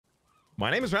My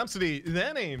name is Rhapsody.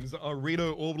 Their names are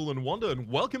Rito, Orbital, and Wanda, and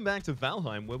welcome back to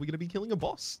Valheim, where we're going to be killing a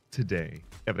boss today,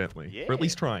 evidently, Yeah. or at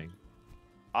least trying.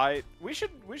 We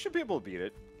should be able to beat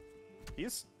it.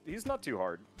 He's not too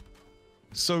hard.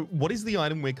 So, what is the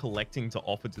item we're collecting to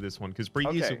offer to this one? Because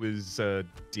previous Okay. it was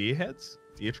deer heads,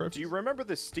 deer trophies. Do you remember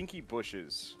the stinky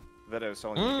bushes that I was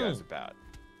telling you guys about?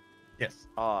 Yes.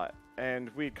 And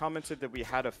we had commented that we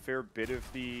had a fair bit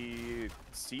of the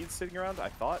seeds sitting around. I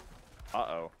thought.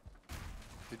 Uh-oh.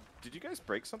 Did you guys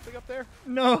break something up there?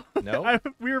 No. No?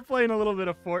 We were playing a little bit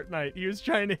of Fortnite. He was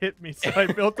trying to hit me, so I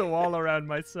built a wall around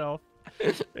myself.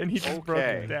 And he just broke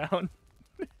it down.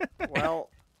 Well,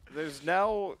 there's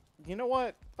now... You know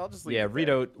what? I'll just leave it there.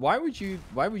 Rito, why would you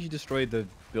destroy the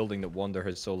building that Wanda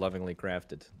has so lovingly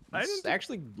crafted? It's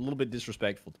actually a little bit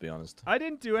disrespectful, to be honest. I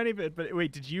didn't do any of it, but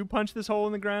wait, did you punch this hole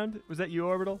in the ground? Was that you,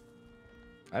 Orbital?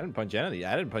 I didn't punch any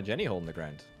hole in the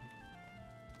ground.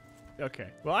 Okay.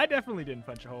 Well, I definitely didn't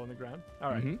punch a hole in the ground.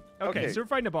 All right. Mm-hmm. Okay, so we're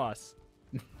fighting a boss.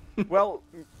 Well,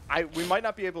 we might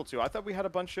not be able to. I thought we had a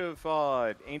bunch of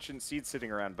ancient seeds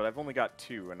sitting around, but I've only got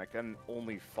 2, and I can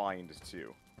only find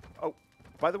 2. Oh,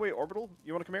 by the way, Orbital,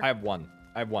 you want to come here? I have one.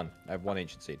 I have one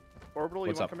ancient seed. Orbital,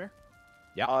 What's you want up? to come here?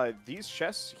 Yeah. These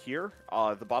chests here,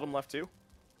 the bottom left too,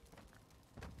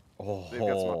 Oh. they've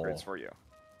got some upgrades for you.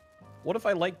 What if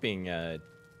I like being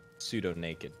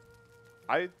pseudo-naked?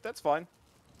 That's fine.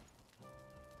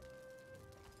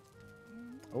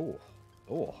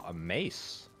 Oh, a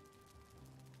mace.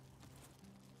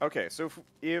 Okay, so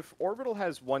if Orbital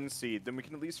has 1 seed, then we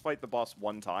can at least fight the boss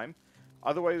 1 time.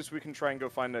 Otherwise, we can try and go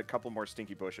find a couple more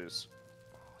stinky bushes.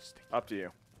 Up to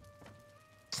you.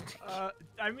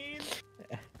 I mean,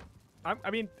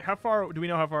 how far do we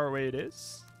know how far away it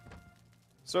is?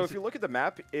 So if you look at the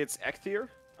map, it's Ecthir.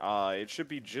 It should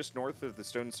be just north of the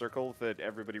stone circle that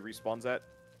everybody respawns at.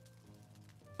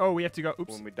 Oh, we have to go.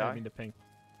 Oops. When we I die? didn't mean to ping.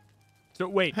 So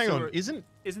wait. Hang so on,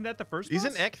 isn't that the first boss?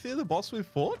 Isn't Ecthir the boss we've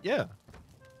fought? Yeah.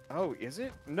 Oh, is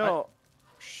it? No.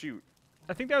 Shoot.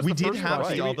 I think that was We the did first have boss.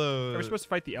 the Did we- other- Are we supposed to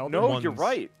fight the Elder? No, ones. you're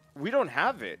right. We don't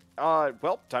have it.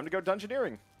 Well, time to go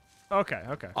dungeoneering. Okay.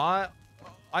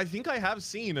 I think I have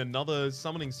seen another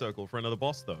summoning circle for another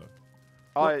boss, though.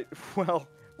 Well,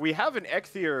 we have an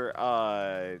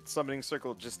Ecthir summoning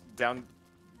circle just down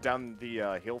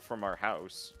the hill from our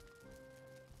house.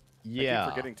 I Yeah.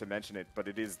 keep forgetting to mention it, but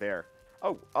it is there.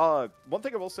 Oh, one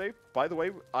thing I will say, by the way,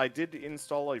 I did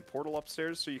install a portal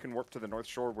upstairs so you can warp to the North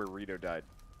Shore where Rito died.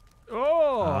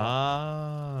 Oh,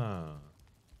 Ah.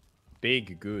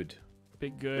 Big good.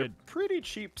 big They're good. pretty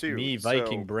cheap too. Me so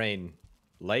Viking brain.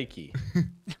 Likey.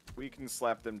 we can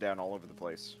slap them down all over the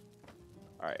place.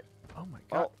 All right. Oh my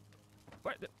god. Well,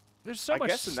 What? There's so I much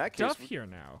guess in that case stuff we- here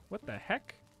now. What the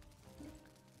heck?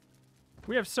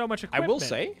 We have so much I equipment. will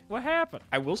say- What happened?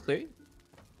 I will say.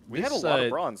 we had a this, lot of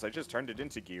bronze. I just turned it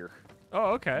into gear.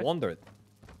 Oh, okay. Wonder.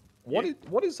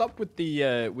 What is up with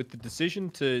the decision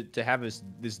to have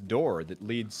this door that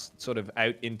leads sort of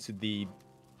out into the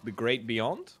great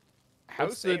beyond?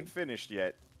 House ain't finished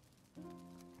yet.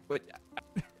 But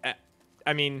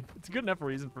I mean, It's a good enough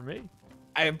reason for me.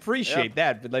 I appreciate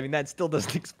that, but I mean that still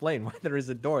doesn't explain why there is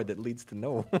a door that leads to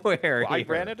nowhere. I here.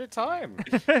 ran out of time.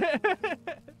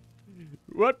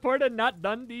 What part of not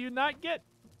done do you not get?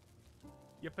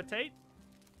 You potato?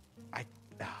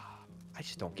 I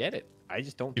just don't get it. I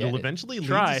just don't get It'll it. eventually lead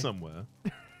Try. to somewhere.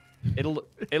 It'll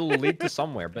lead to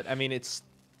somewhere, but I mean it's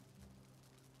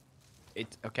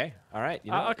okay. All right.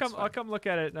 You know, I'll what, it's come. I'll fine. come look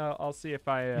at it and I'll see if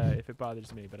if it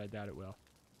bothers me, but I doubt it will.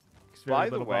 'Cause very By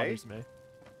the little way- bothers me.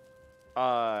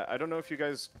 I don't know if you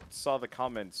guys saw the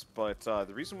comments, but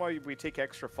the reason why we take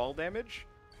extra fall damage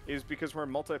is because we're in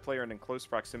multiplayer and in close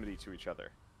proximity to each other.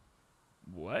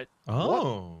 What?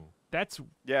 Oh. That's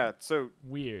Yeah, so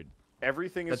weird.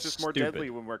 everything is That's just more stupid. deadly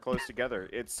when we're close together.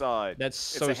 It's That's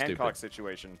so it's a Hancock stupid.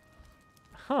 situation.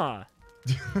 Huh?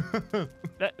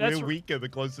 That's We're weaker the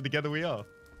closer together we are.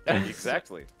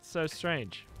 Exactly. so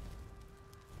strange.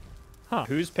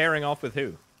 Who's pairing off with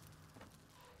who?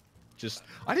 Just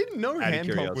I didn't know Out of Hancock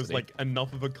was curiosity. like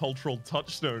enough of a cultural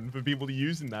touchstone for people to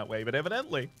use in that way, but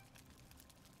evidently.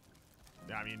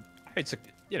 I mean, it's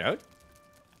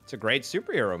a great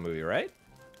superhero movie, right?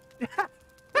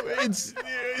 it's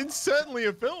certainly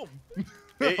a film. It's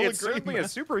I'll agree, certainly a man.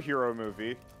 superhero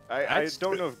movie. I That's-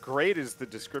 don't know if great is the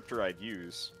descriptor I'd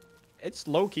use. It's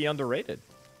low-key underrated.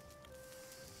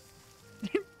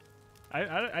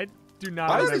 I do not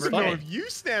I don't remember. even know funny. if you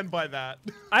stand by that.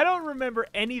 I don't remember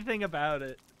anything about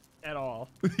it at all.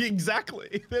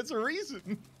 Exactly. There's a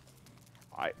reason.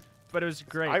 But it was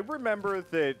great. I remember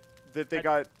that they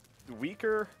got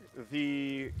weaker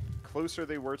the closer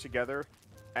they were together,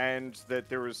 and that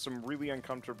there was some really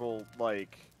uncomfortable,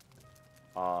 like,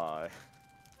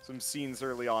 some scenes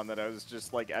early on that I was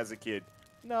just like, as a kid,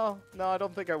 no, I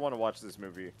don't think I want to watch this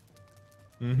movie.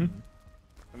 Mm-hmm.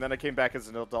 And then I came back as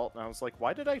an adult, and I was like,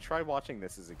 why did I try watching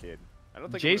this as a kid? I don't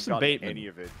think Jason I would have Bateman. gotten any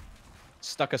of it.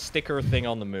 Stuck a sticker thing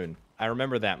on the moon. I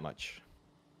remember that much.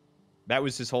 That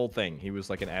was his whole thing. He was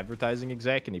like an advertising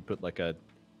exec, and he put like a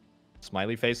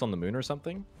smiley face on the moon or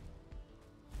something.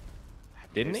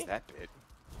 Didn't he? That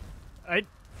bit.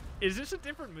 Is this a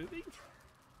different movie?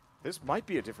 This might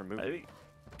be a different movie.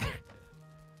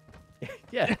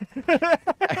 Yeah.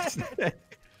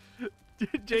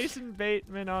 Jason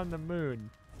Bateman on the moon.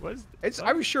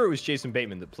 I was sure it was Jason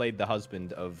Bateman that played the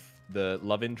husband of the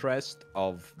love interest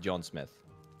of John Smith.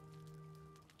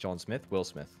 John Smith? Will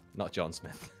Smith. Not John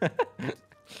Smith.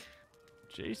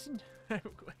 Jason?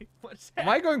 Wait, what's Am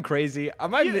I going crazy?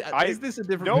 Is this a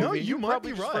different No, movie? you might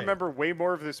probably be just right. remember way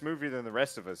more of this movie than the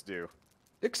rest of us do.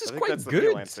 It's I think quite that's the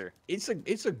real good. answer. It's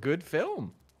a good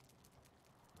film.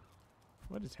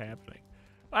 What is happening?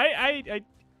 I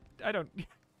don't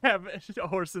have a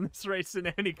horse in this race in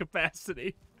any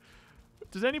capacity.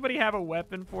 Does anybody have a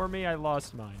weapon for me? I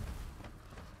lost mine.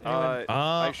 Anyone?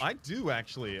 I do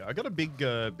actually. I got a big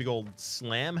old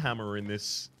slam hammer in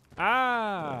this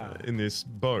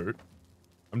boat.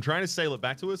 I'm trying to sail it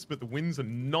back to us, but the winds are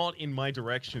not in my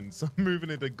direction, so I'm moving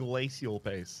at a glacial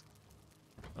pace.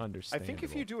 I Understandable. think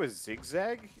if you do a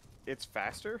zigzag, it's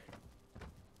faster.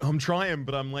 I'm trying,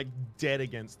 but I'm like dead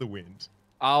against the wind.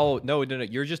 Oh, no.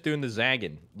 You're just doing the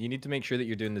zagging. You need to make sure that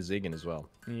you're doing the zigging as well.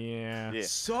 Yeah. Yeah.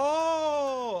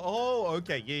 So,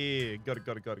 okay, yeah. Got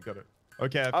it.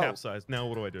 Okay, I've capsized. Now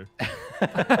what do I do?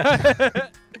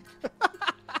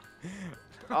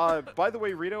 By the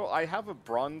way, Rito, I have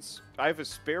a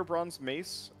spare bronze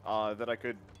mace that I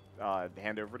could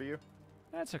hand over to you.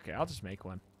 That's okay. I'll just make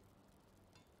one.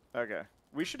 Okay.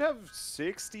 We should have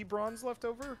 60 bronze left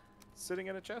over, sitting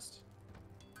in a chest.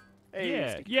 Hey,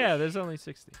 Yeah, sticky yeah, fish. there's only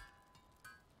 60.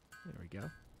 There we go.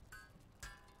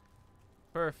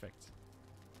 Perfect.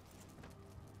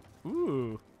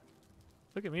 Ooh.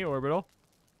 Look at me, Orbital.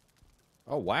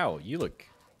 Oh, wow. You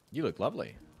look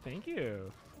lovely. Thank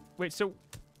you. Wait, so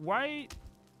why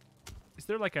is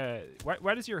there like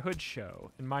why does your hood show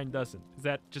and mine doesn't? Is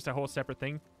that just a whole separate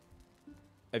thing?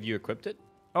 Have you equipped it?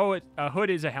 Oh, a hood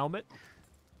is a helmet?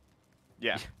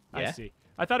 Yeah. I Yeah. see.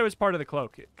 I thought it was part of the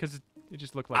cloak because it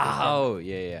just looked like Oh,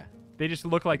 yeah. they just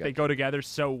look like they Gotcha. go together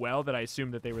so well that I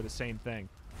assumed that they were the same thing.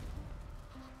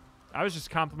 I was just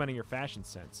complimenting your fashion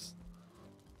sense.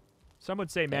 Some would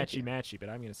say Thank you. matchy-matchy, but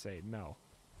I'm going to say no.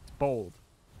 It's bold.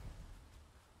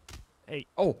 Hey,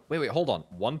 Oh, wait, hold on.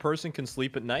 One person can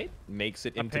sleep at night? Makes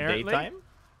it into Apparently. daytime?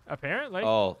 apparently.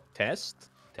 Oh, test.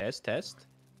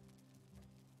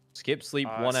 Skip sleep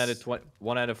 1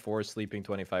 out of 4 sleeping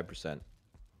 25%.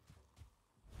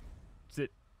 Is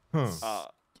it Huh.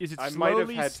 is it I might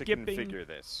slowly have had to skipping, configure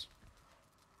this.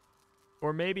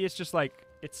 or maybe it's just like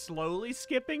it's slowly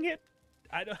skipping it?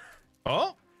 I don't.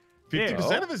 Oh, 50%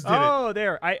 There. of us did it. Oh,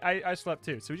 there. I slept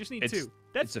 2, so we just need 2.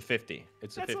 It's a 50.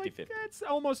 It's a that's 50-50. like, that's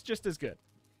almost just as good.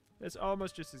 That's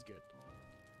almost just as good.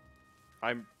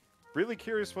 I'm really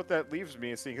curious what that leaves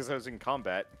me, seeing as I was in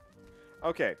combat.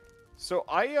 Okay, so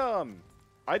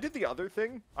I did the other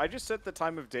thing. I just set the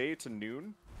time of day to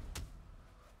noon,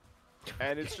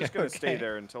 and it's just gonna stay Okay.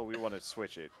 there until we want to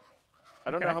switch it.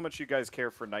 I don't know Okay. how much you guys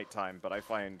care for nighttime, but I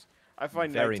find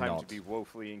Very nighttime not. to be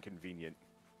woefully inconvenient.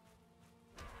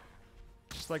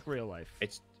 Just like real life.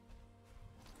 It's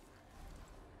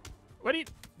What do you?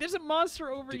 There's a monster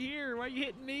over here. Why are you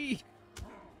hitting me?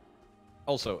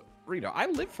 also, Rito, I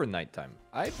live for nighttime.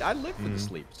 I live for the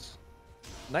sleeps.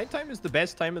 Nighttime is the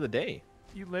best time of the day.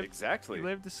 You live Exactly. You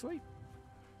live to sleep.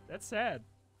 That's sad.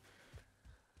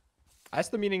 That's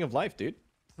the meaning of life, dude.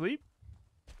 Sleep.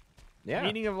 Yeah.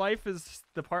 Meaning of life is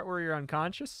the part where you're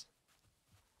unconscious.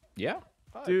 Yeah.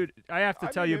 Dude, I have to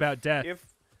tell you about death. If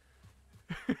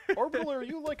Orbital, are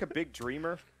you like a big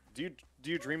dreamer? Do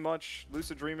you dream much?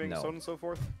 Lucid dreaming, No. so on and so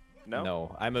forth? No.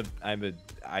 No,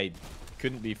 I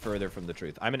couldn't be further from the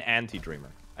truth. I'm an anti-dreamer.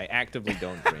 I actively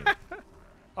don't dream.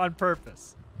 On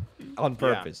purpose. On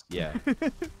purpose, yeah.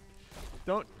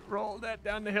 Don't roll that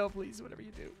down the hill, please. Whatever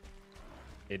you do.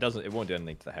 It won't do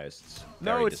anything to the house. It's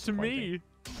No, very it's to me. disappointing.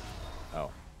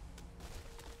 Oh.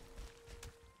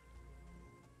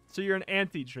 So you're an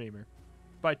anti-dreamer,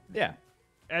 but Yeah.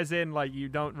 as in like you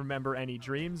don't remember any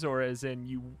dreams, or as in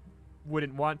you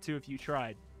wouldn't want to if you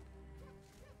tried.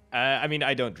 I mean,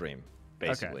 I don't dream,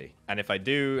 basically. And if I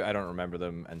do, I don't remember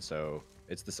them, and so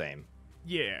it's the same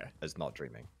Yeah. as not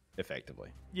dreaming, effectively.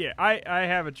 Yeah, I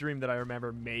have a dream that I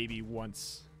remember maybe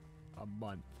once a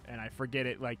month, and I forget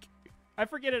it. Like, I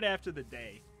forget it after the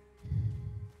day.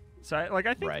 So I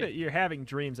think Right. that you're having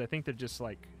dreams. I think they're just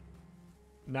like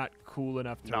not cool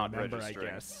enough to Not remember. registering.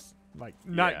 I guess like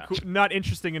not Yeah. not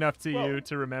interesting enough to Well- you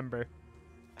to remember.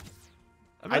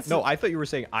 No, I thought you were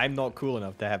saying I'm not cool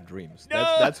enough to have dreams.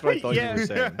 No, That's what I thought yeah. you were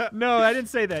saying. No, I didn't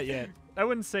say that yet. I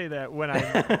wouldn't say that when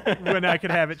I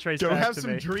could have it traced Go back have to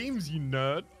some me. dreams, you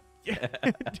nerd.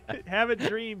 Have a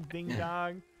dream, ding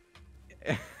dong.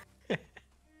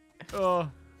 Oh,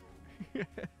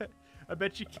 I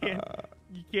bet you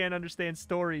can't understand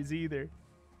stories either.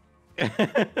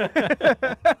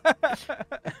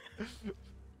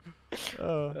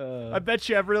 I bet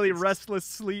you have really restless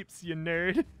sleeps, you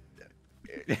nerd.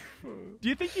 Do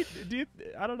you think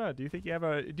I don't know. Do you think you have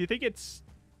do you think it's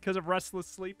because of restless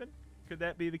sleeping? Could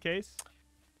that be the case?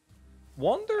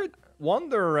 Wonder,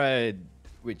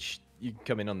 which you can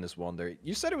come in on this, Wonder.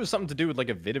 You said it was something to do with like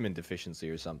a vitamin deficiency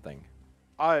or something.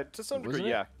 To some Wasn't degree,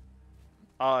 it?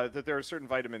 yeah. That there are certain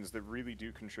vitamins that really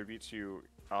do contribute to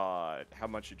how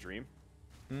much you dream,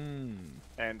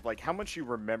 and like how much you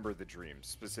remember the dream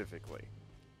specifically.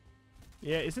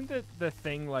 Yeah, isn't it the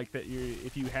thing like that?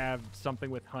 If you have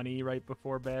something with honey right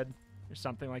before bed or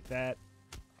something like that.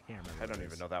 I can't remember. I what don't it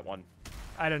even is. know that one.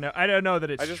 I don't know. I don't know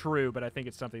that it's just- true, but I think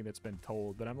it's something that's been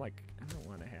told. But I'm like, I don't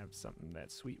want to have something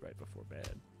that sweet right before bed.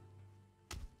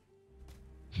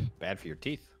 Bad for your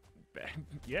teeth. Bad,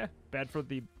 yeah, bad for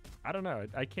the. I don't know.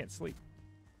 I can't sleep.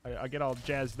 I get all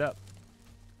jazzed up.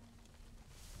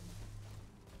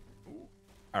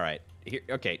 All right. Here.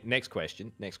 Okay. Next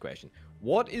question.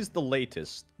 What is the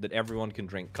latest that everyone can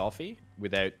drink coffee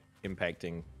without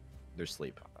impacting their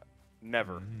sleep?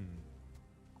 Never.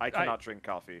 I cannot drink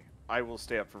coffee. I will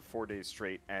stay up for 4 days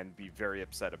straight and be very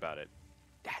upset about it.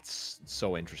 That's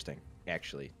so interesting.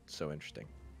 Actually, so interesting.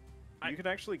 You can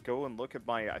actually go and look at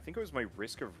I think it was my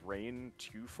Risk of Rain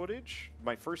 2 footage.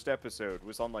 My first episode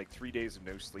was on like 3 days of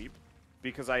no sleep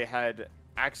because I had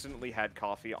accidentally had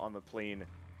coffee on the plane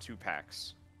 2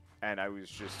 packs. And I was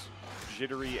just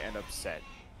jittery and upset.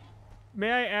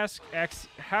 May I ask,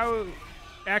 how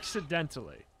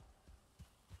accidentally?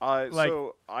 Like-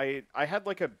 So I had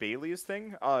like a Bailey's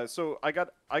thing. So I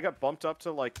got bumped up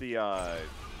to like the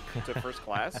to first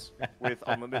class with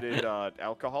unlimited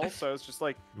alcohol. So I was just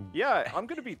like, yeah, I'm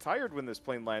gonna be tired when this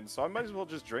plane lands, so I might as well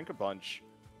just drink a bunch.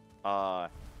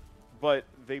 But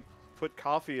they put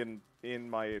coffee in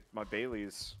my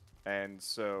Bailey's, and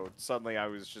so suddenly I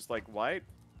was just like, why?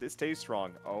 This tastes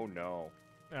wrong. Oh no.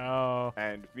 Oh,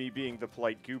 And me being the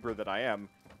polite goober that I am,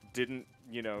 didn't,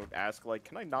 ask, like,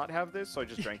 can I not have this? So I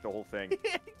just drank the whole thing.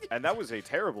 And that was a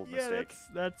terrible yeah, mistake.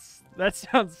 that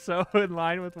sounds so in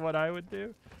line with what I would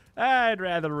do. I'd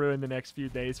rather ruin the next few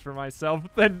days for myself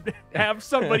than have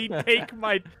somebody take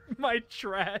my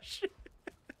trash.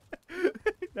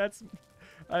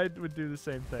 I would do the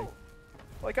same thing.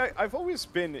 Like, I've always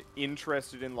been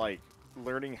interested in, like,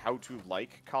 learning how to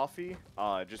like coffee,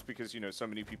 just because, so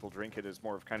many people drink it as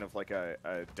more of kind of like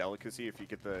a delicacy if you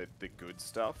get the good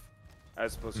stuff,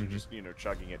 as opposed to just,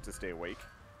 chugging it to stay awake.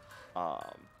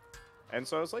 And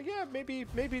so I was like, yeah, maybe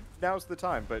now's the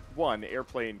time. But one,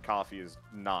 airplane coffee is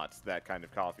not that kind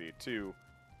of coffee. Two,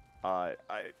 I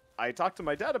talked to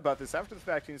my dad about this after the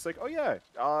fact, and he's like, oh yeah,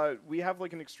 we have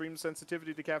like an extreme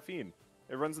sensitivity to caffeine.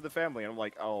 It runs in the family. And I'm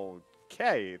like,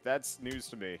 okay, that's news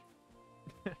to me.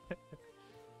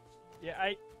 Yeah,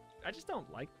 I just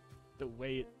don't like the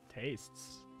way it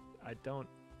tastes. I don't.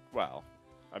 Well,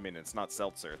 I mean, it's not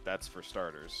seltzer. That's for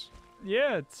starters.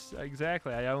 Yeah, it's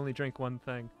exactly. I only drink one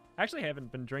thing. I actually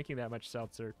haven't been drinking that much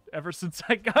seltzer ever since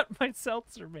I got my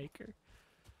seltzer maker.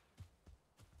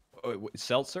 Oh,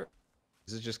 seltzer?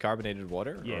 Is it just carbonated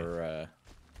water? Yeah. Or,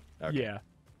 okay. Yeah.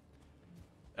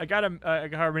 I got a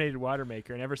carbonated water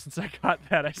maker, and ever since I got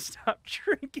that, I stopped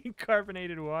drinking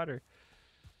carbonated water.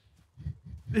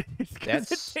 It's because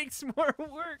That's- it takes more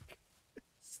work.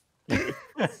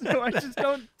 So I just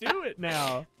don't do it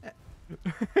now.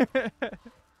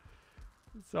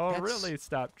 So I'll That's- really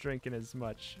stop drinking as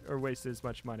much or waste as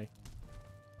much money.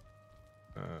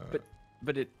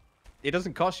 But it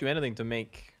doesn't cost you anything to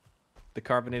make the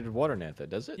carbonated water, Natha,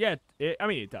 does it? Yeah, I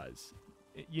mean, it does.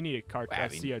 You need a I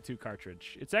mean- CO2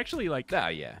 cartridge. It's actually like Ah,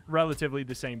 yeah. relatively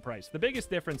the same price. The biggest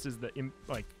difference is the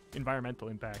environmental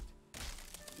impact.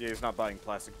 Yeah, he's not buying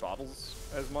plastic bottles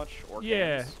as much, or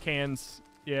Yeah, cans. cans.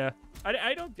 Yeah, I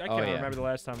can't yeah. remember the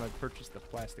last time I purchased a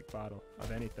plastic bottle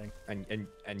of anything.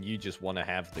 And you just want to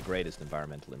have the greatest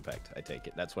environmental impact, I take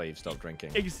it. That's why you've stopped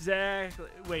drinking. Exactly.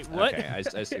 Wait, what? Okay, I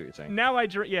see what you're saying. Now I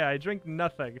drink. Yeah, I drink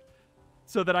nothing,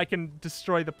 so that I can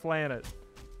destroy the planet.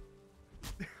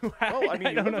 Well, I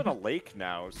mean, you live in a lake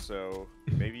now, so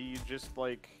maybe you just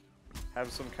like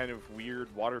have some kind of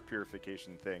weird water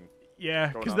purification thing.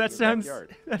 Yeah, because that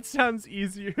sounds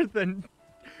easier than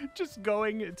just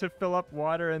going to fill up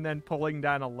water and then pulling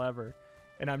down a lever,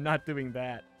 and I'm not doing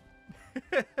that.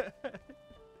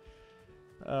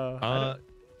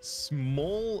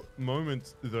 Small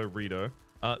moment though, Rito.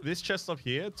 This chest up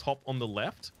here, top on the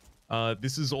left.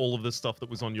 This is all of the stuff that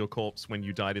was on your corpse when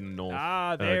you died in the north.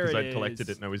 Ah, there it is. Because I collected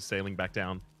it and I was sailing back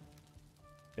down.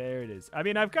 There it is. I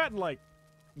mean, I've gotten like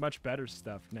much better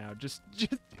stuff now. Just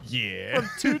yeah. From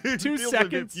two Feels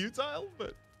seconds. A bit futile,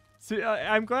 but so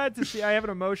I'm glad to see I have an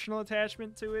emotional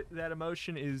attachment to it. That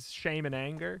emotion is shame and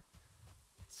anger.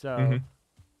 So,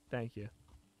 thank you.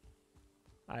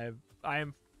 I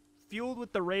am fueled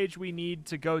with the rage we need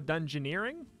to go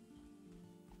dungeoneering.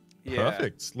 Yeah.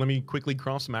 Perfect. Let me quickly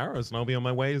craft some arrows and I'll be on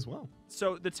my way as well.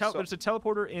 So there's a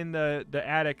teleporter in the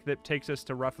attic that takes us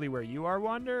to roughly where you are,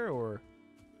 Wander, or?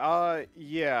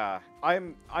 Yeah.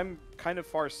 I'm kind of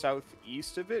far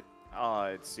southeast of it.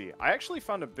 Let's see. I actually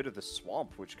found a bit of the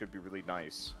swamp, which could be really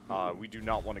nice. We do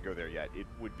not want to go there yet. It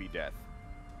would be death.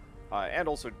 And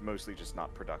also mostly just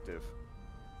not productive.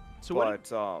 So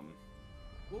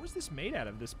what was this made out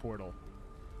of, this portal?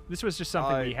 This was just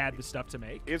something we had the stuff to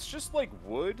make? It's just like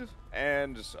wood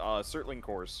and Surtling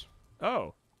cores.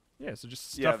 Oh. Yeah, so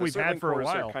just stuff we've had for a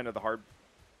while. Are kind of the hard...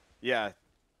 Yeah.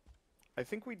 I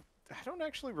don't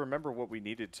actually remember what we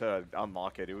needed to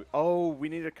unlock it. We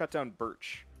needed to cut down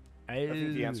birch. I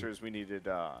think the answer is we needed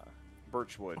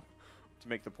birch wood to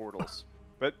make the portals.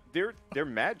 But they're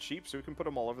mad cheap, so we can put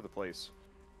them all over the place.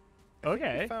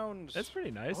 Okay. That's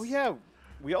pretty nice. Oh, yeah.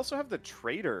 We also have the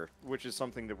trader, which is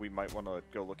something that we might want to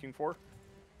go looking for.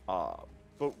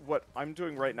 But what I'm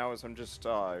doing right now is I'm just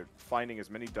finding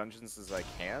as many dungeons as I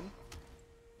can.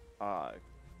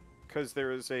 Because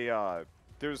there's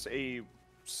a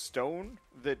stone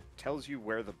that tells you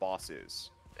where the boss is.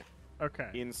 Okay.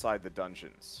 Inside the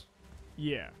dungeons.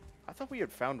 Yeah. I thought we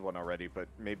had found one already, but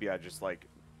maybe I just, like,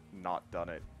 not done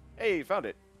it. Hey, found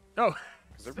it. Oh.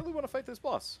 Because I really want to fight this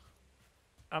boss.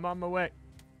 I'm on my way.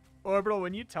 Orbital,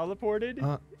 when you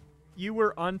teleported, you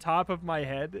were on top of my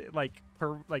head,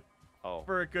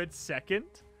 for a good second,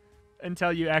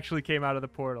 until you actually came out of the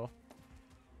portal.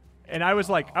 And I was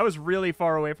I was really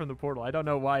far away from the portal. I don't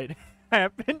know why it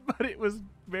happened, but it was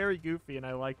very goofy, and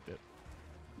I liked it.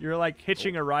 You were like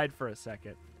hitching a ride for a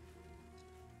second.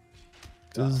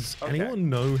 Does anyone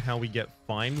know how we get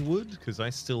fine wood? Because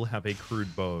I still have a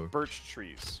crude bow. Birch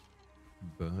trees.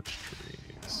 Birch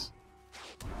trees.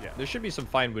 Yeah. There should be some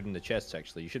fine wood in the chests,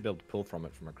 actually. You should be able to pull from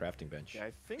it from a crafting bench.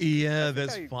 Yeah,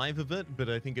 there's 5 of it, but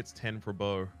I think it's 10 for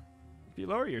bow. If you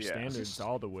lower your standards,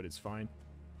 all the wood is fine.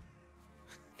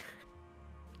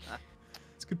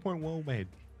 It's a good point, well made.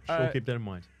 Sure, keep that in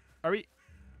mind.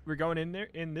 We're going in there,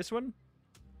 in this one?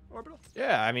 Orbital?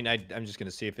 Yeah, I mean, I'm just going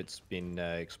to see if it's been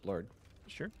explored.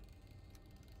 Sure.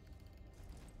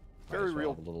 Very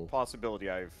real possibility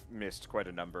I've missed quite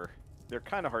a number. They're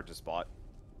kind of hard to spot.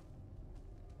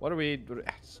 What are we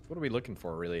looking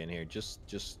for really in here? Just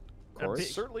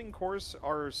cores? Surtling cores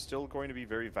are still going to be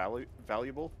very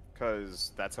valuable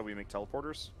because that's how we make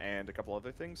teleporters and a couple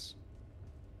other things.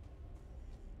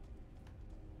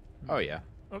 Oh yeah.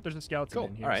 Oh, there's a skeleton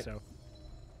in here. All right. So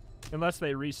unless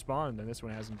they respawn, then this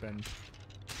one hasn't been.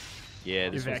 Yeah,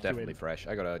 this one's definitely fresh.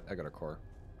 I got a core.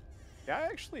 Yeah,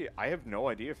 I have no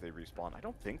idea if they respawn. I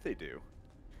don't think they do.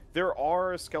 There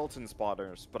are skeleton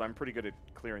spotters, but I'm pretty good at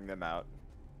clearing them out.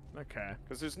 Okay.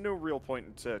 Because there's no real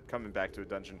point to coming back to a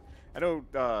dungeon. I know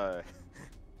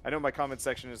my comment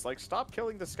section is like, stop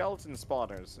killing the skeleton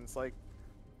spawners. And it's like,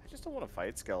 I just don't want to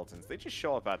fight skeletons. They just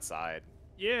show up outside.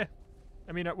 Yeah.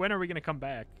 I mean, when are we going to come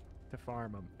back to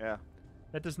farm them? Yeah.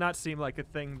 That does not seem like a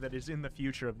thing that is in the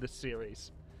future of this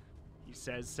series. He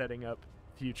says, setting up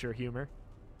future humor.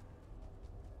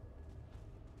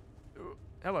 Ooh,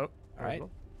 hello. All right.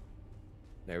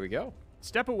 There we go.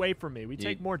 Step away from me. We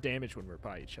take more damage when we're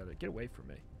by each other. Get away from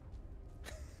me.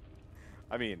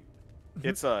 I mean,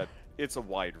 it's a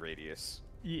wide radius.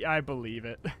 Yeah, I believe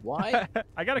it. Why?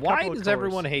 I got a couple Why of does cores.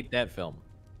 everyone hate that film?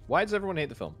 Why does everyone hate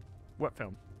the film? What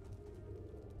film?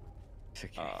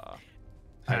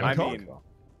 I mean,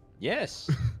 yes.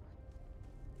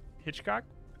 Hitchcock?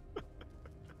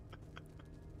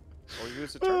 Or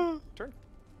use a turn?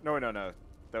 No.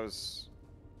 That was...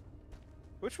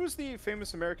 Which was the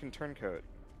famous American turncoat?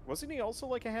 Wasn't he also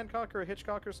like a Hancock or a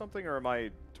Hitchcock or something, or am I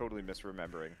totally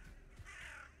misremembering?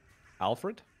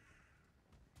 Alfred?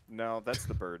 No, that's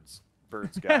the Birds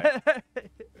guy.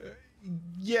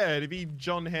 Yeah, it'd be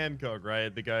John Hancock,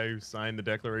 right? The guy who signed the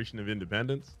Declaration of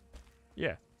Independence.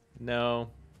 Yeah. No.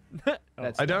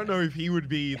 I don't know if he would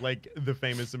be like the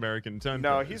famous American turncoat.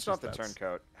 No, he's not the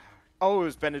turncoat. Oh, it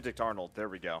was Benedict Arnold. There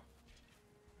we go.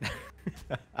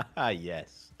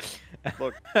 Yes.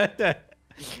 Look.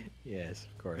 Yes,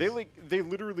 of course. They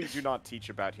literally do not teach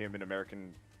about him in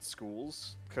American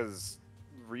schools because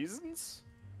reasons?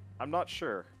 I'm not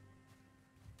sure.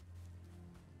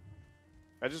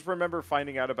 I just remember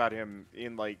finding out about him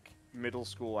in like middle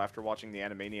school after watching the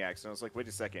Animaniacs, and I was like, wait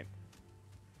a second.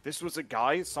 This was a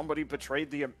guy? Somebody betrayed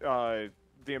the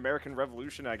American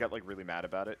Revolution, and I got like really mad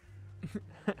about it.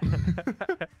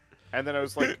 And then I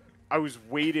was like, I was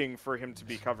waiting for him to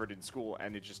be covered in school,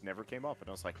 and it just never came up, and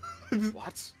I was like,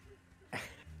 what?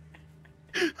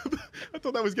 I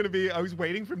thought that was going to be, I was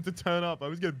waiting for him to turn up. I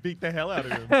was going to beat the hell out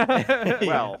of him.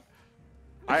 Well,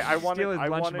 I wanted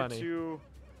money. to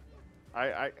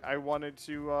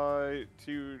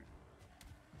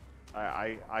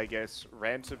I guess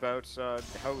rant about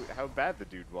how bad the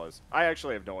dude was. I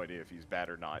actually have no idea if he's bad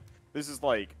or not. This is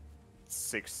like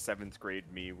 6th, 7th grade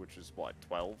me, which is what,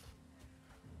 12?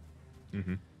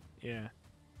 Mm-hmm. Yeah.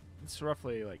 It's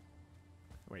roughly like...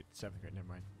 Wait, 7th grade, never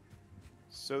mind.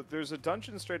 So there's a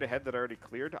dungeon straight ahead that I already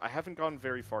cleared. I haven't gone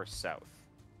very far south.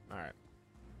 Alright.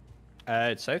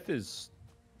 South is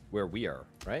where we are,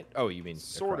 right? Oh, you mean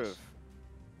sort across.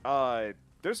 of.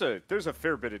 There's a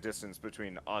fair bit of distance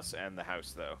between us and the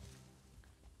house, though.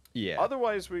 Yeah.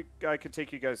 Otherwise, I could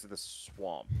take you guys to the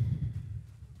swamp.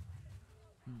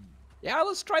 Yeah,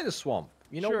 let's try the swamp.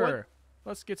 You know Sure. what?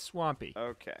 Let's get swampy.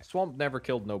 Okay. Swamp never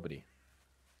killed nobody.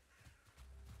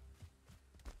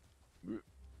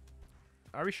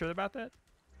 Are we sure about that?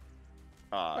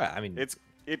 I mean,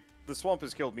 the swamp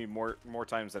has killed me more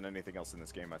times than anything else in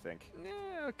this game, I think.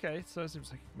 Yeah, okay. So it seems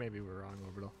like maybe we're wrong,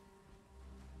 Orbital.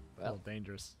 A well, little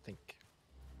dangerous. I think.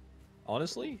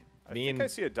 Honestly, I think I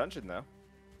see a dungeon though.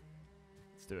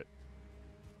 Let's do it.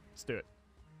 Let's do it.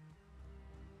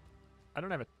 I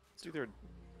don't have a... It's either...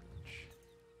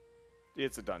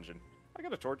 It's a dungeon. I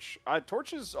got a torch.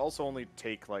 Torches also only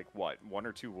take, like, what, 1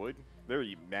 or 2 wood? They're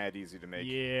mad easy to make.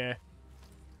 Yeah.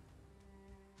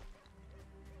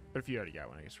 But if you already got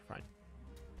one, I guess we're fine.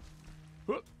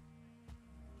 Whoop.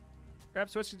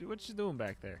 Perhaps what you doing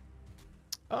back there?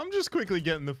 I'm just quickly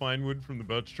getting the fine wood from the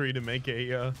birch tree to make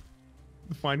a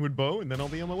fine wood bow, and then I'll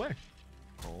be on my way.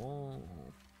 Oh.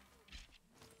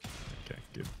 Okay,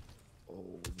 good.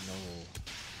 Oh no.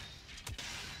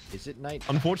 Is it night?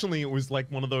 Unfortunately, it was like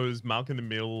one of those Malcolm the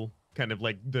Mill kind of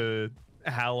like the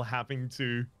Hal having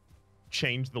to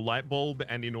change the light bulb,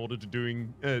 and in order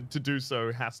to do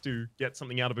so, has to get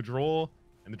something out of a drawer,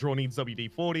 and the drawer needs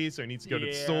WD-40, so he needs to go to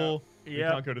the store. He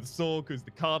can't go to the store because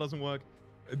the car doesn't work.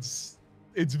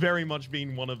 It's very much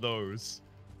been one of those.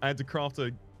 I had to craft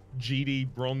a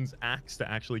GD bronze axe to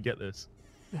actually get this.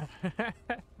 Gotta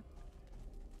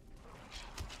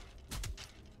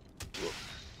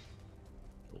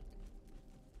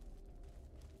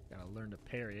learn to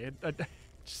parry. I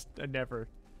never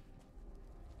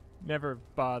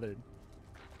bothered.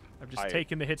 I've just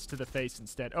taken the hits to the face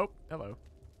instead. Oh, hello.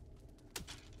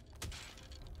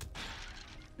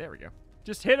 There we go.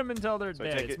 Just hit them until they're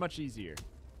dead. It's much easier.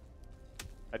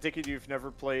 I take it you've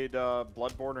never played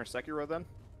Bloodborne or Sekiro then?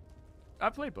 I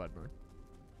played Bloodborne.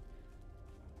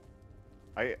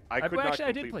 I could not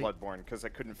complete play... Bloodborne because I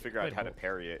couldn't figure out how to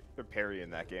parry in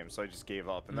that game, so I just gave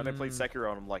up. And then I played Sekiro,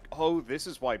 and I'm like, oh, this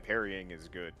is why parrying is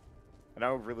good. And I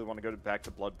don't really want to go back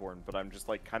to Bloodborne, but I'm just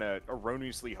like kind of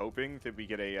erroneously hoping that we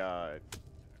get a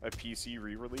PC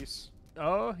re-release.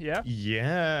 Oh yeah.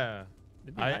 Yeah.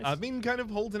 Nice. I've been kind of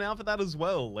holding out for that as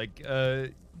well. Like,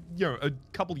 you know, a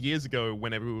couple years ago,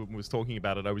 when everyone was talking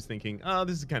about it, I was thinking,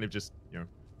 this is kind of just, you know,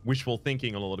 wishful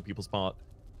thinking on a lot of people's part.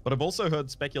 But I've also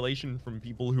heard speculation from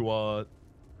people who are,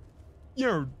 you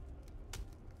know,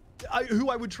 who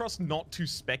I would trust not to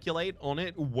speculate on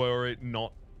it were it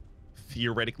not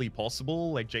theoretically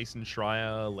possible, like Jason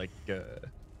Schreier, like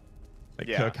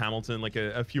Kirk Hamilton, like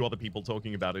a few other people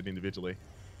talking about it individually.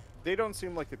 They don't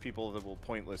seem like the people that will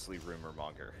pointlessly rumor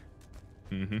monger.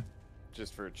 Mm-hmm.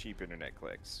 Just for cheap internet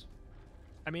clicks.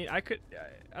 I mean, I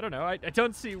don't know. I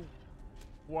don't see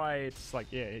why it's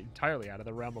like, entirely out of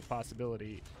the realm of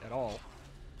possibility at all.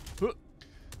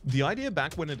 The idea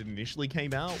back when it initially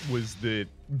came out was that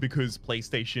because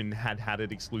PlayStation had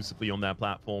it exclusively on their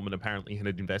platform and apparently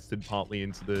had invested partly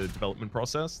into the development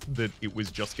process, that it was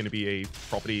just going to be a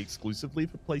property exclusively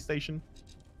for PlayStation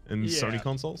and Sony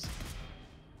consoles.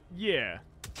 Yeah.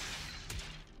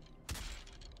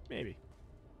 Maybe.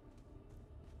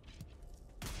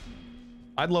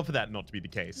 I'd love for that not to be the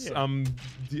case. Yeah.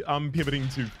 I'm pivoting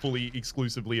to fully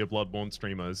exclusively a Bloodborne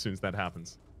streamer as soon as that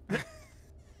happens.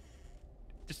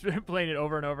 Just playing it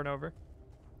over and over and over.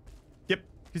 Yep.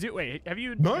 Cause wait, have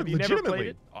you No, have you never played legitimately.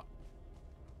 it?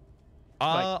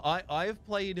 I've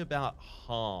played about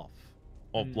half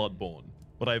of Bloodborne,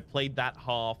 but I've played that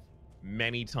half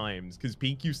many times because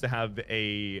Peak used to have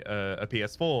a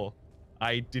PS4.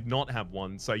 I did not have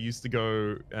one, so I used to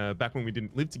go back when we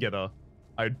didn't live together.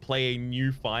 I'd play a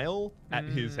new file at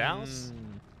his house,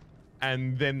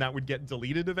 and then that would get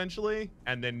deleted eventually.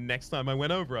 And then next time I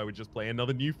went over, I would just play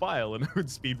another new file, and I would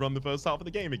speedrun the first half of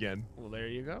the game again. Well, there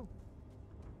you go.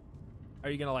 Are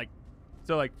you gonna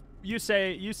so you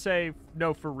say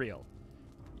no for real?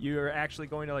 You're actually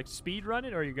going to speed run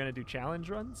it, or you're gonna do challenge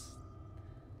runs?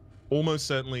 Almost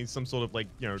certainly some sort of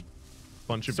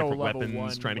bunch of different level weapons,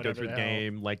 1, trying to go through the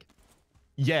game.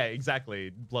 Yeah,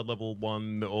 exactly. Blood level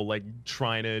 1, or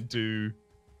trying to do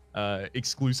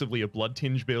exclusively a blood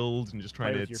tinge build and just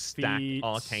trying to stack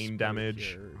arcane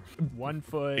damage. 1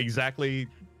 foot. Exactly.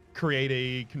 Create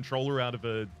a controller out of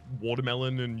a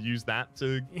watermelon and use that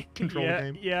to control the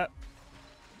game. Yeah.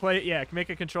 Make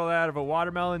a controller out of a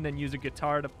watermelon, then use a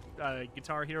Guitar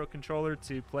Hero controller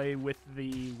to play with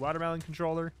the watermelon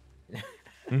controller.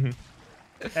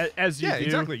 As you do. Yeah,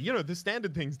 exactly. You know, the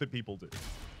standard things that people do.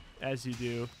 As you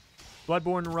do.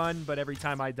 Bloodborne run, but every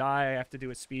time I die, I have to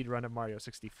do a speed run of Mario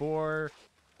 64.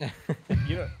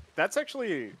 That's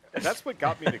what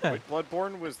got me to quit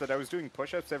Bloodborne, was that I was doing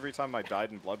push-ups every time I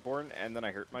died in Bloodborne, and then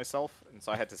I hurt myself, and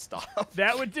so I had to stop.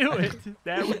 That would do it.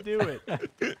 That would do it.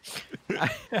 I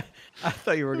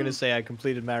thought you were going to say I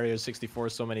completed Mario 64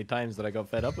 so many times that I got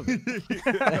fed up of it.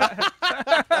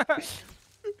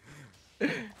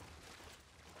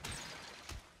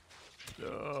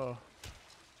 Oh.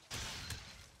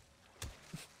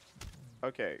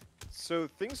 Okay, so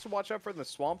things to watch out for in the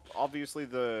swamp. Obviously,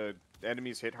 the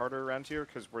enemies hit harder around here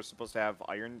because we're supposed to have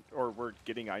iron, or we're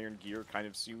getting iron gear kind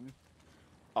of soon.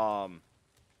 Yeah,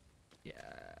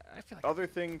 I feel like... Other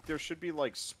thing, there should be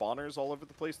spawners all over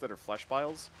the place that are flesh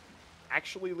piles.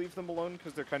 Actually, leave them alone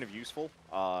because they're kind of useful.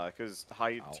 Because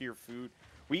high tier food,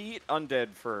 we eat undead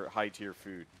for high tier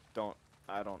food.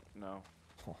 I don't know.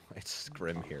 Oh, it's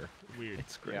grim here. Weird.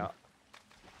 It's grim. Yeah.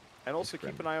 And also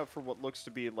keep an eye out for what looks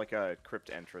to be a crypt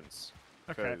entrance.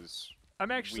 Okay. Because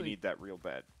we need that real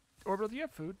bad. Orbital, do you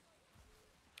have food?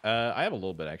 I have a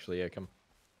little bit actually. Yeah, come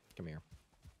here.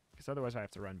 Because otherwise I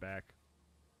have to run back.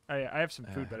 I have some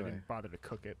food, but I didn't bother to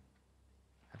cook it.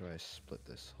 How do I split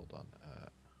this? Hold on.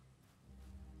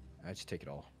 I just take it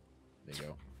all. There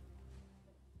you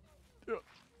go.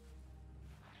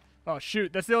 Oh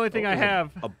shoot! That's the only thing I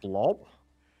have. A blob?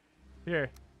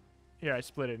 Here, I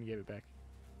split it and gave it back.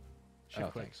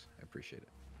 Thanks. I appreciate it.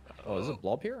 Oh, is it a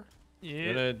blob here?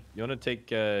 Yeah. You wanna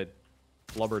take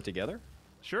blubber together?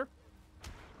 Sure.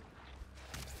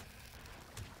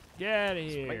 Get out of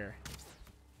here.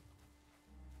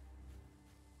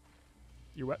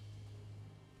 You what?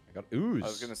 I got ooze. I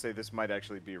was gonna say this might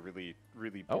actually be a really,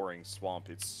 really boring swamp.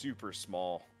 It's super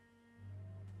small.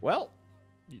 Well.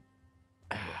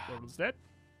 What was that?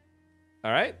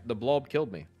 All right, the blob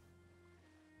killed me.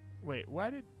 Wait, why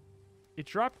did it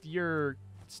dropped your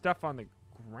stuff on the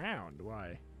ground?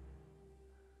 Why?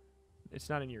 It's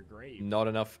not in your grave. Not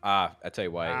enough. I tell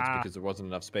you why. It's because there wasn't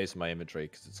enough space in my inventory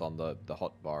because it's on the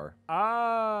hot bar.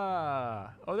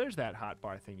 Oh, there's that hot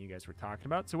bar thing you guys were talking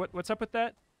about. So what's up with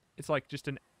that? It's just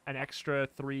an extra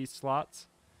 3 slots.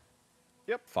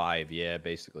 Yep. 5, yeah,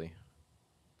 basically.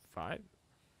 5?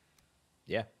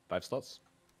 Yeah, 5 slots.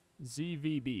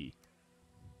 ZVB.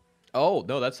 Oh,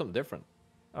 no, that's something different.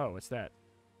 Oh, what's that?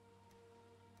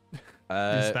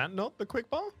 Is that not the quick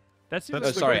bar? That's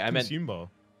the sorry, I meant consume bar.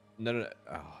 No.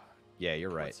 Oh, yeah,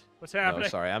 you're right. What's happening? No,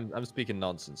 sorry, I'm speaking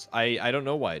nonsense. I don't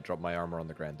know why it dropped my armor on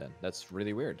the ground then. That's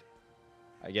really weird.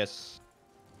 I guess.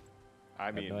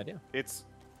 I mean, have no idea. It's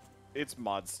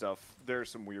mod stuff. There are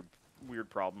some weird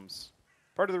problems.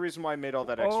 Part of the reason why I made all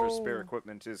that extra spare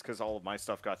equipment is because all of my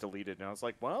stuff got deleted, and I was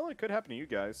like, well, it could happen to you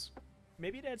guys.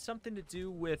 Maybe it had something to do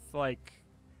with I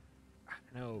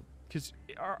don't know, because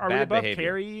are we Bad above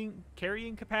behavior.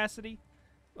 carrying capacity?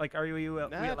 Are we Nah,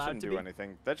 it allowed shouldn't to do be?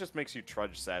 anything. That just makes you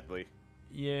trudge, sadly.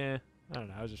 Yeah, I don't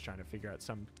know. I was just trying to figure out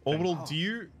some. Orbital, if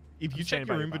you check standing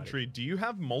by your your body. inventory, do you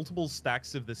have multiple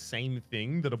stacks of the same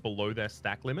thing that are below their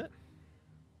stack limit?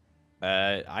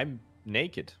 I'm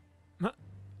naked.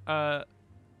 And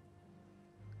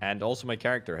also my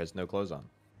character has no clothes on.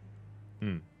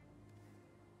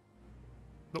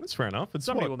 That's fair enough. It's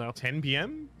Some people know. 10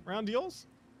 p.m. around yours?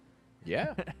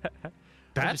 Yeah.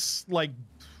 That's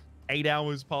 8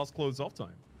 hours past close off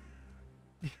time.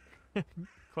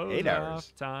 Close 8 off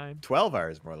hours. time. 12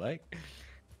 hours more like.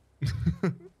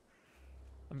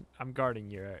 I'm guarding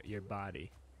your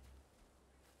body.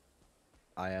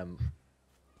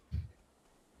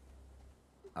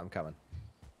 I'm coming.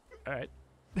 All right.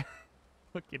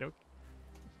 Okie doke.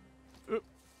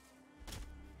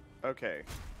 Okay.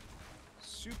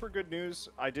 Super good news.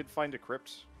 I did find a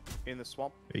crypt in the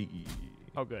swamp. Hey.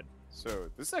 Oh, good. So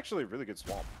this is actually a really good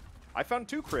swamp. I found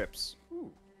 2 crypts.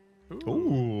 Ooh.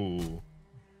 Ooh.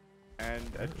 And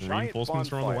a giant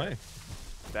Reinforcements are on the bonfire. way.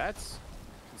 That's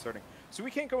concerning. So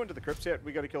we can't go into the crypts yet.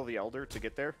 We got to kill the elder to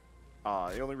get there.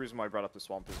 The only reason why I brought up the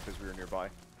swamp is because we were nearby.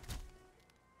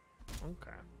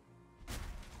 Okay.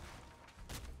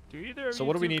 Do either of So you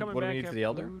what do we two need? coming What do we back need for have the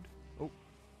elder? food? Oh,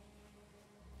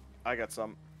 I got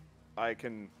some. I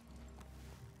can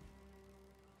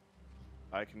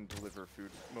deliver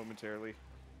food momentarily.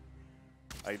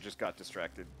 I just got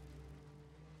distracted.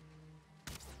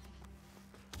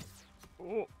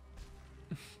 oh.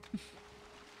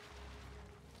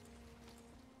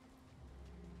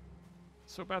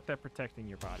 So about that protecting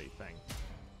your body thing.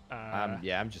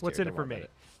 Yeah, I'm just. What's here, in it don't for worry me?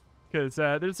 about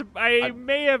Because I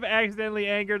may have accidentally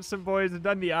angered some boys and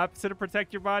done the opposite of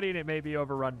protect your body, and it may be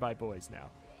overrun by boys now.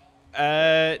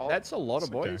 it. That's a lot of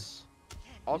It's okay. boys.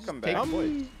 I'll You come just take back.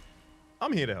 boys.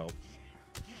 I'm here to help.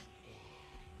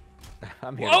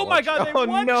 I'm here. Oh to my watch- God, they oh,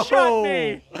 one-shot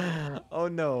me! Oh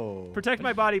no! Protect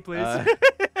my body, please.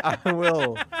 I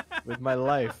will, with my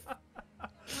life.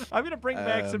 I'm gonna bring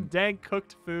back some Um, dang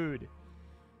cooked food.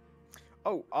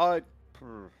 Oh,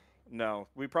 no,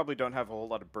 we probably don't have a whole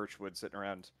lot of birchwood sitting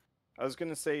around. I was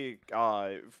gonna say,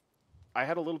 if I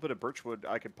had a little bit of birchwood,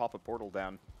 I could pop a portal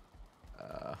down.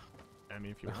 I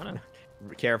mean, if you wanna.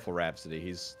 Careful, Rhapsody.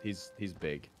 He's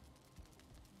big.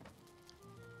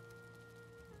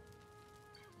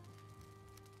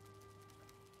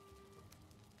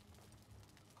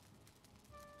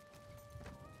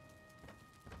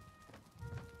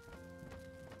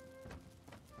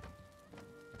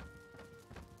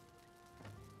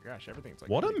 Gosh, everything's like.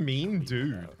 What a really mean clean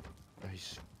dude. out.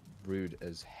 He's rude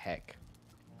as heck.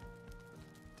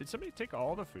 Did somebody take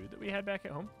all the food that we had back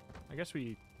at home? I guess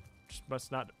we just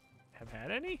must not have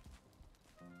had any.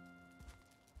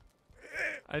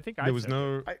 I think There was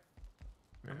no. I-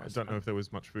 Yeah, I don't know if there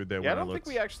was much food there Yeah, I when I don't think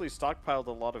looked. we actually stockpiled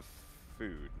a lot of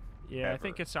food. Yeah, I ever.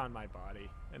 think it's on my body,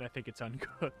 and I think it's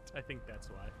uncooked. I think that's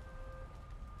why.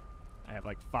 I have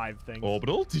like 5 things.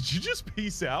 Orbital, did you just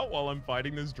peace out while I'm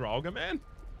fighting this Draugr man?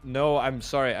 No, I'm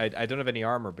sorry. I don't have any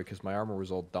armor because my armor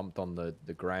was all dumped on the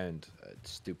ground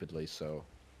stupidly. So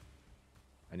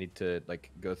I need to like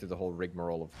go through the whole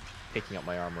rigmarole of picking up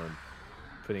my armor and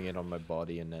putting it on my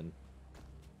body, and then.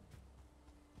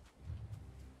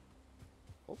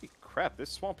 Holy crap,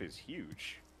 this swamp is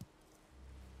huge.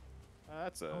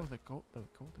 That's a Oh, the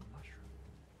golden mushroom.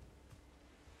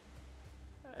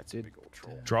 that's a big old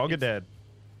troll. Draugr dead.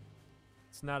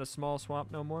 It's not a small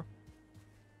swamp no more.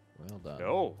 Well done.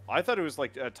 No, I thought it was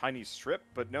like a tiny strip,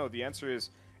 but no, the answer is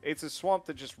it's a swamp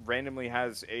that just randomly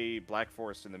has a black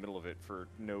forest in the middle of it for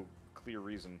no clear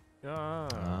reason. Ah.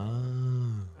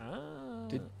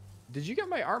 Did you get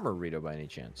my armor, Rito, by any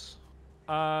chance?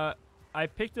 I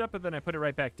picked it up and then I put it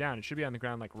right back down. It should be on the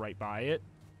ground, like right by it.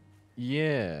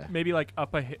 Yeah. Maybe like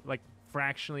up like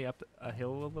fractionally up a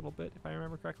hill a little bit, if I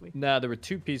remember correctly. No, there were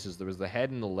 2 pieces. There was the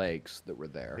head and the legs that were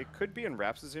there. It could be in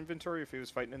Raps' inventory if he was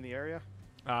fighting in the area.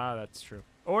 Ah, that's true.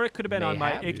 Or it could have been on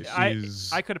my.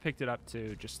 Mayhap. I could have picked it up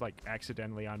too, just like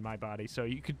accidentally on my body. So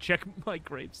you could check my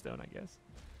gravestone, I guess.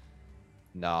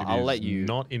 No, It I'll is let you.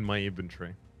 Not in my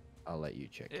inventory. I'll let you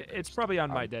check. your It's gravestone. probably on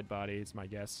my dead body. Is my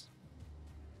guess.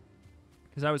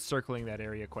 Because I was circling that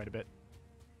area quite a bit.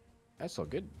 That's all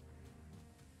good.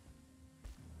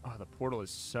 Oh, the portal is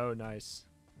so nice.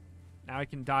 Now I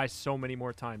can die so many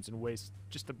more times and waste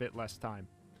just a bit less time.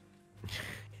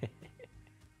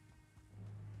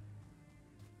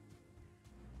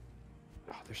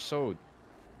 Oh, they're so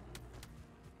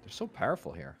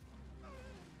powerful here.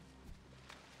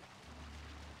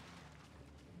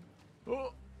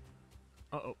 Oh.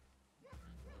 Uh-oh.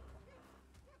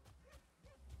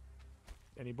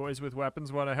 Any boys with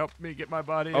weapons want to help me get my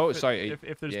body? Oh, if sorry.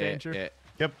 If there's yeah, danger. Yeah,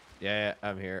 Yep. yeah,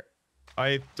 I'm here.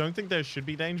 I don't think there should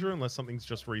be danger unless something's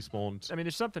just respawned. I mean,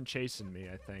 there's something chasing me,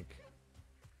 I think.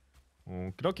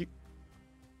 Okie dokie.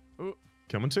 Ooh.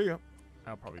 Coming to you.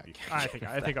 I'll probably be. I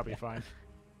think I'll be fine.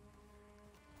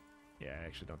 Yeah, I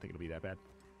actually don't think it'll be that bad.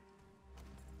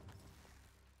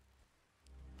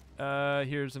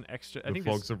 Here's an extra. I The think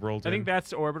fogs have rolled I in. think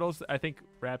that's orbitals. I think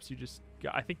Raps, you just.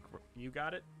 I think you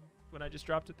got it when I just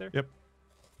dropped it there. Yep.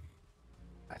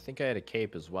 I think I had a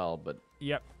cape as well, but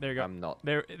Yep. There you go. I'm not.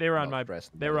 They were on not my.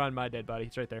 pressing They were button. on my dead body.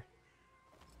 It's right there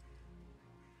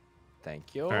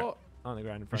Thank you. Alright. on the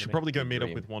ground in We front should of me. probably go meet up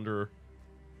Dream. with Wanderer.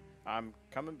 I'm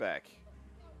coming back.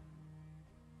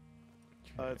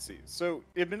 Let's see. So,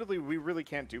 admittedly, we really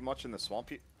can't do much in the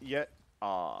swamp yet.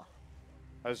 I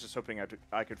was just hoping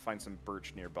I could find some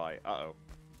birch nearby. Uh-oh.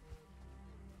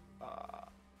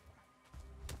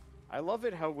 I love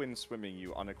it how when swimming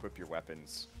you unequip your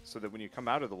weapons, so that when you come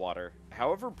out of the water,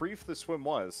 however brief the swim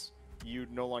was, you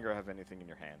no longer have anything in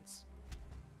your hands.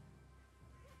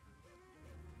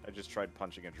 I just tried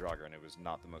punching a Draugr and it was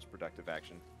not the most productive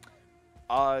action.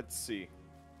 Let's see.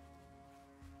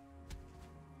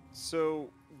 So,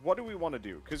 what do we want to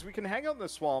do? Because we can hang out in the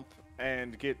swamp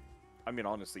and get, I mean,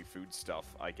 honestly, food stuff,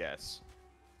 I guess.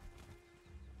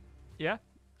 Yeah.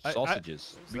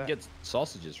 Sausages. We that? can get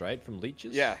sausages, right? From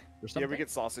leeches? Yeah. Or something? Yeah, we get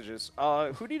sausages.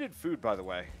 Who needed food, by the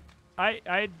way?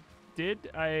 I did.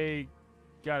 I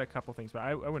got a couple things, but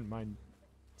I wouldn't mind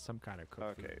some kind of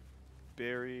cooked Okay. food.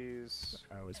 Berries.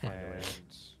 I always find a way. And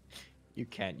You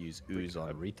can't use ooze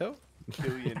on Rito?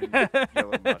 billion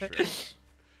yellow mushrooms.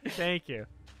 Thank you.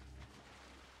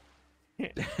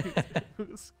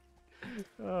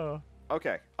 Oh.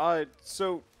 Okay.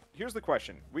 So here's the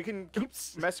question: we can keep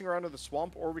messing around in the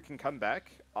swamp, or we can come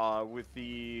back with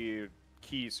the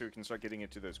key, so we can start getting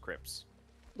into those crypts.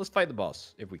 Let's fight the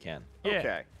boss, if we can. Yeah.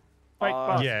 Okay. Fight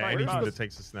boss, Yeah, fight anything boss. that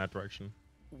takes us in that direction.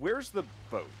 Where's the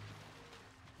boat?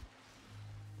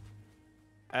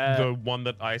 The one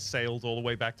that I sailed all the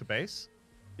way back to base?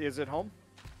 Is it home?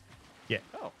 Yeah.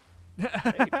 Oh.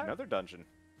 Hey, another dungeon.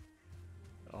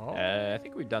 Oh. I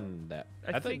think we've done that.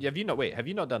 I think- Have you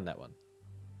not done that one?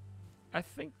 I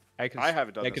think. I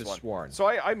haven't done I this could have one. sworn. So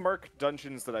I mark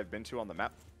dungeons that I've been to on the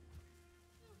map.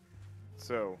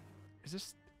 So Is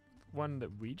this one that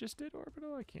we just did,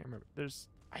 Orbital? I can't remember. There's.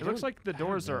 I It looks don't- like the I don't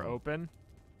doors are know. open.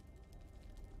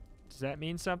 Does that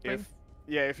mean something?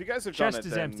 if you guys have Chest done it,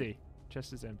 is then, empty.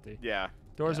 Chest is empty. Yeah.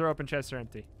 Doors are open. Chests are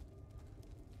empty.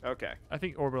 Okay. I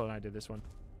think Orbital and I did this one.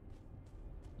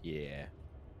 Yeah.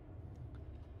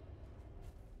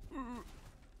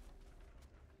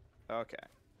 Okay.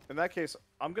 In that case,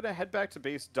 I'm gonna head back to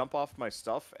base, dump off my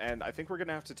stuff, and I think we're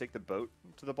gonna have to take the boat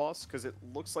to the boss because it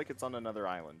looks like it's on another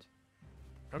island.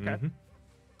 Okay. Mhm.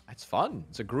 It's fun.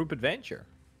 It's a group adventure.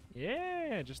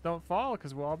 Yeah, just don't fall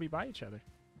because we'll all be by each other.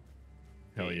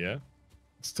 Hell yeah.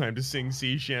 It's time to sing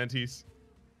sea shanties.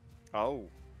 Oh.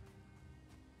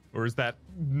 Or is that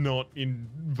not in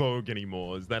vogue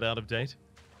anymore? Is that out of date?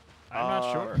 I'm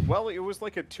not sure. Well, it was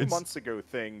like a 2 It's- months ago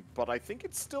thing, but I think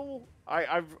it's still.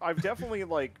 I've definitely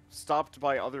like stopped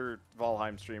by other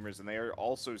Valheim streamers, and they are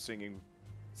also singing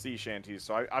sea shanties.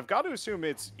 So I've got to assume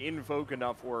it's in vogue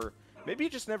enough, or maybe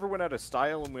it just never went out of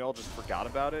style, and we all just forgot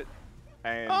about it.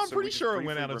 And I'm so we pretty just sure it briefly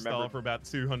went out of style remembered- for about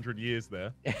 200 years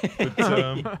there.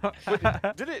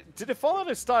 But, Did it fall out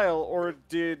of style, or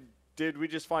did we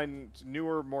just find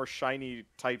newer, more shiny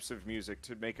types of music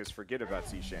to make us forget about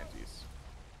sea shanties?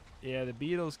 Yeah, the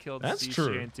Beatles killed That's sea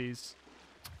true. shanties.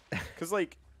 Because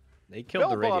like They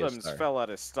killed the radio bell-bottoms star. fell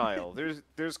out of style.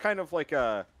 There's kind of like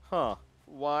a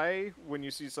why when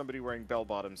you see somebody wearing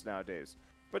bell-bottoms nowadays.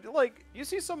 But like you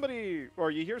see somebody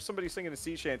or you hear somebody singing a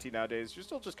sea shanty nowadays, you're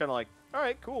still just kind of like, all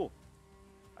right, cool.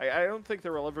 I don't think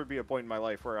there will ever be a point in my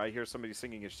life where I hear somebody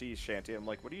singing a sea shanty. I'm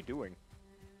like, what are you doing?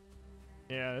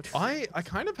 Yeah, that's. I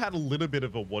kind of had a little bit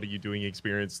of a what are you doing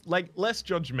experience, like less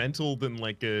judgmental than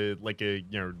like a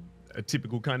a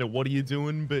typical kind of what are you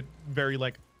doing, but very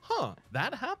like,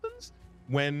 that happens.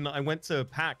 When I went to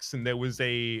PAX and there was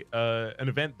an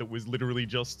event that was literally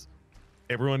just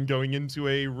everyone going into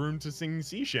a room to sing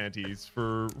sea shanties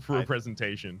for a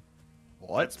presentation.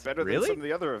 What? That's better really? than some of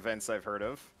the other events I've heard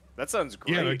of. That sounds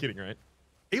great. Yeah, no kidding, right?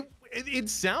 It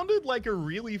sounded like a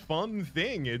really fun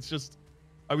thing. It's just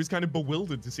I was kind of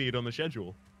bewildered to see it on the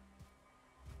schedule.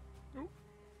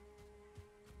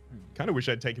 Kind of wish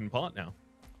I'd taken part now.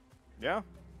 Yeah.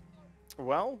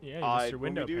 Well, Yeah, you missed your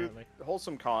when window, we do apparently.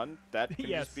 Wholesome Con, that can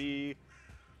Yes. just be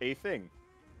a thing.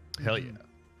 Hell yeah.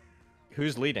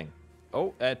 Who's leading?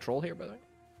 Oh, troll here, by the way.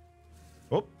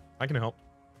 Oh, I can help.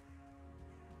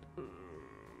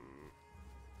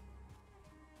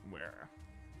 Where?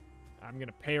 I'm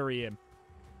gonna parry him.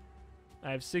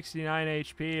 I have 69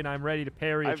 HP and I'm ready to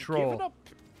parry a I've troll. given up.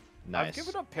 Nice. I've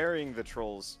given up parrying the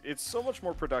trolls. It's so much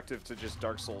more productive to just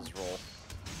Dark Souls roll.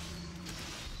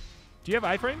 Do you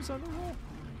have iframes on the roll?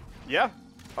 Yeah.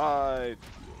 How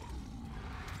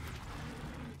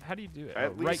do you do it? At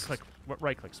Oh, right least- click.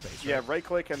 Right click space. Yeah, Right? right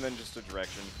click and then just a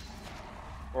direction.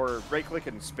 Or right click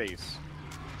and space.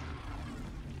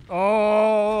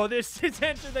 Oh, this is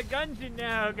Enter the Gungeon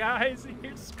now, guys.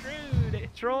 You're screwed,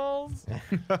 trolls.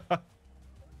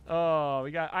 Oh,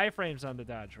 we got iframes on the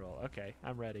dodge roll. Okay,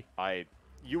 I'm ready.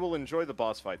 You will enjoy the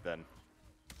boss fight then.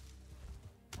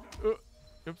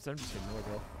 Oops, I'm just ignored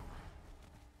roll.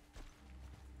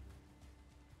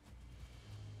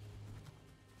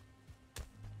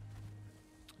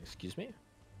 Excuse me?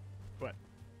 What?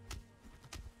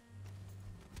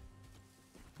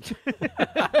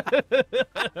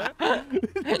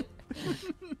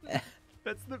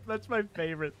 That's my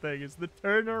favorite thing is the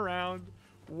turnaround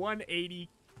 180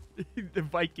 the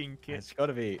Viking kick. It's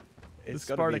gotta be. It's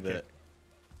The gotta be Sparta the.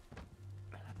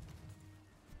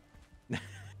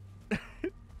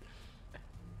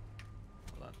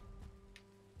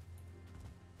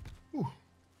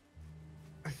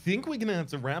 I think we're gonna have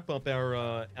to wrap up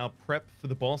our prep for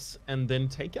the boss and then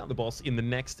take out the boss in the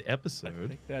next episode.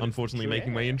 think that is Unfortunately, true.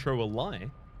 making my intro a lie,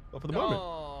 but for the moment,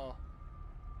 Oh.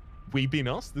 we've been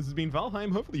us. This has been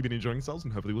Valheim. Hopefully, you've been enjoying yourselves,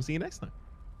 and hopefully, we'll see you next time.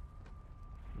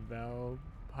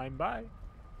 Valheim, bye.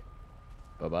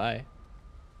 Bye bye.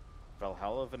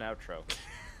 Valhalla of an outro.